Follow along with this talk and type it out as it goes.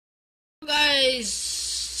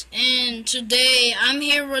guys, and today I'm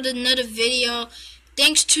here with another video.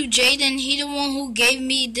 Thanks to Jaden, he the one who gave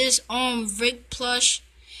me this Rick plush.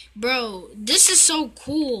 Bro, this is so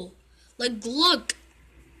cool. Like look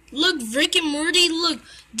Rick and Morty, look.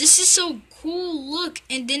 This is so cool, look.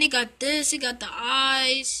 And then it got this, it got the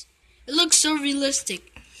eyes. It looks so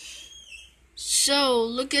realistic. So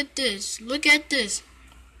look at this.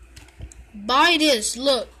 Buy this,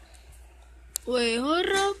 look. Wait, hold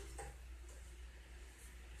up.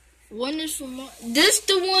 One is from this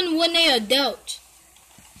the one when they adult.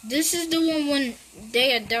 This is the one when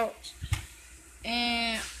they adult.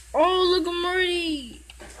 And oh, look at Morty.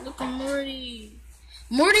 Look at Morty.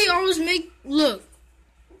 Morty always make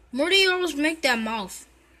that mouth.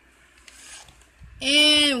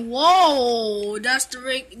 And whoa, that's the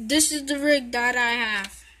Rick. This is the Rick that I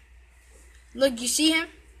have. Look, you see him?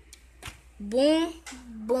 Boom,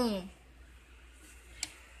 boom.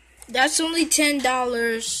 That's only $10,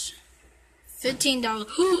 $15.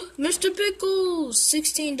 Mr. Pickles,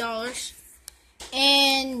 $16.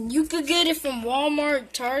 And you could get it from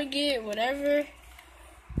Walmart, Target, whatever.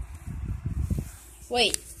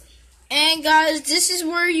 Wait. And guys, this is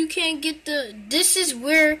where you can get the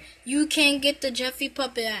Jeffy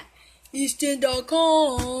puppet at.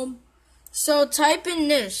 Easton.com. So type in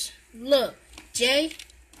this. Look.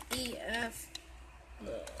 J-E-F.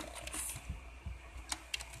 Look.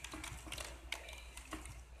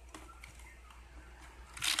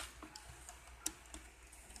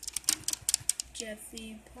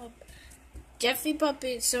 Jeffy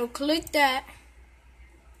puppet. So click that.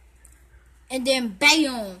 And then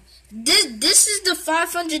bam. This is the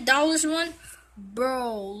 $500 one.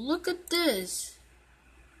 Bro, look at this.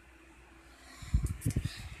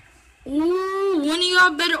 Ooh, one of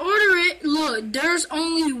y'all better order it. Look, there's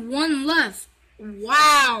only one left.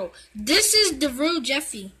 Wow. This is the real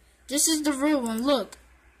Jeffy. This is the real one. Look.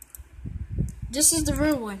 This is the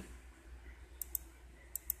real one.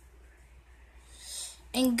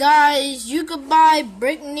 And guys, you could buy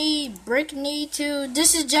Brickney too.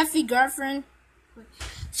 This is Jeffy girlfriend.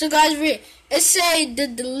 So guys, it say the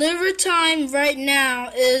delivery time right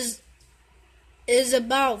now is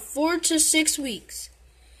about 4 to 6 weeks.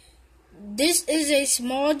 This is a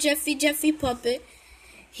small Jeffy puppet.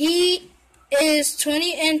 He is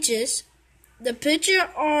 20 inches. The pictures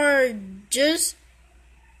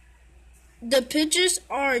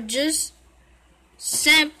are just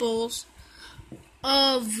samples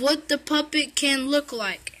of what the puppet can look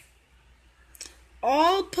like.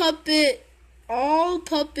 All puppets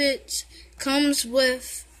comes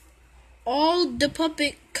with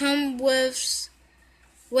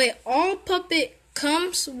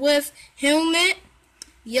helmet,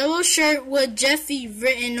 yellow shirt with Jeffy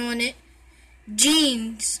written on it,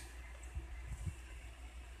 jeans.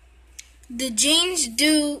 The jeans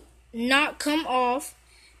do not come off,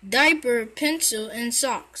 diaper, pencil, and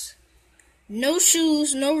socks. No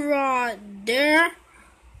shoes, no rod. There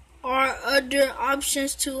are other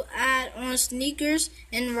options to add on sneakers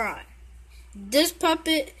and rod. This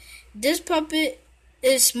puppet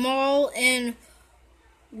is small and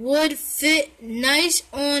would fit nice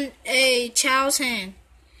on a child's hand.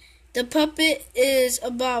 The puppet is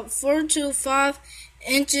about 4 to 5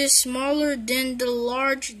 inches smaller than the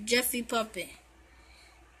large Jeffy puppet.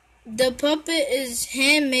 The puppet is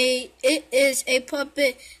handmade. It is a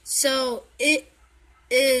puppet, so it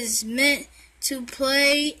is meant to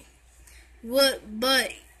play with,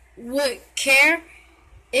 but with care.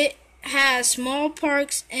 It has small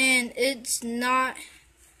parts and it's not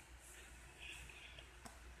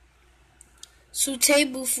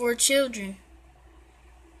suitable for children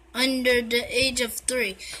under the age of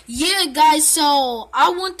 3. Yeah, guys, so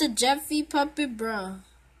I want the Jeffy puppet, bro.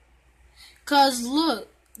 Cause look.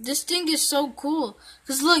 This thing is so cool.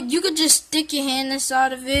 Cause look, you could just stick your hand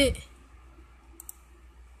inside of it.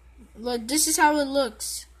 Look, this is how it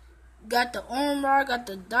looks. Got the arm rod, got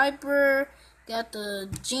the diaper, got the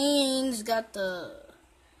jeans, got the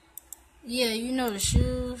the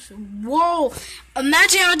shoes. Whoa!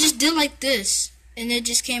 Imagine I just did like this and it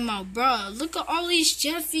just came out, bruh. Look at all these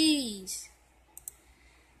Jeffies.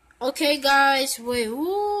 Okay, guys, wait.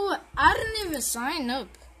 Ooh, I didn't even sign up.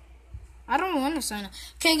 I don't want to sign up.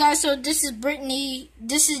 Okay, guys, so this is Brittany.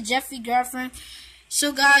 This is Jeffy girlfriend.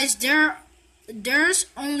 So, guys, there's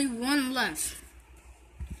only one left.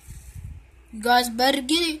 You guys better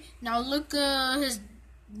get it. Now look at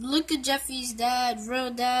Jeffy's dad,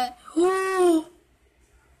 real dad. Oh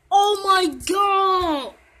my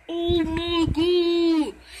god! Oh my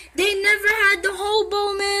god! They never had the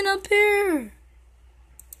hobo man up here.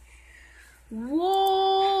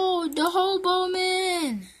 Whoa, the hobo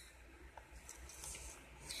man.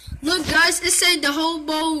 Look, guys, it said the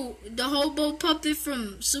hobo puppet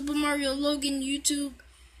from Super Mario Logan YouTube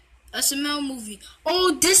SML movie.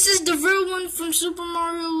 Oh, this is the real one from Super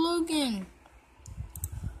Mario Logan.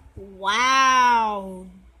 Wow,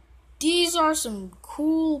 these are some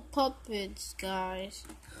cool puppets, guys.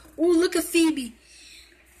 Oh, look at Phoebe.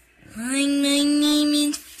 Hi, my name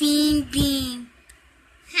is Phoebe.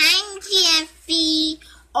 Hi, Jeffy.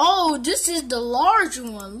 Oh, this is the large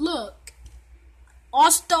one. Look.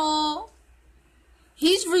 Osta.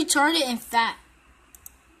 He's retarded and fat.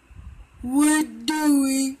 What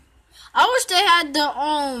doing? I wish they had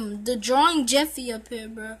the drawing Jeffy up here,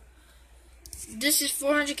 bro. This is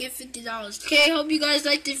 $450. Okay, hope you guys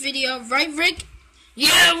liked this video. Right, Rick?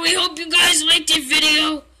 Yeah, we hope you guys liked this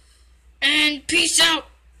video. And peace out.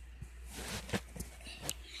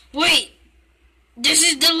 Wait, this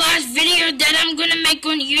is the last video that I'm gonna make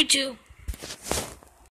on YouTube.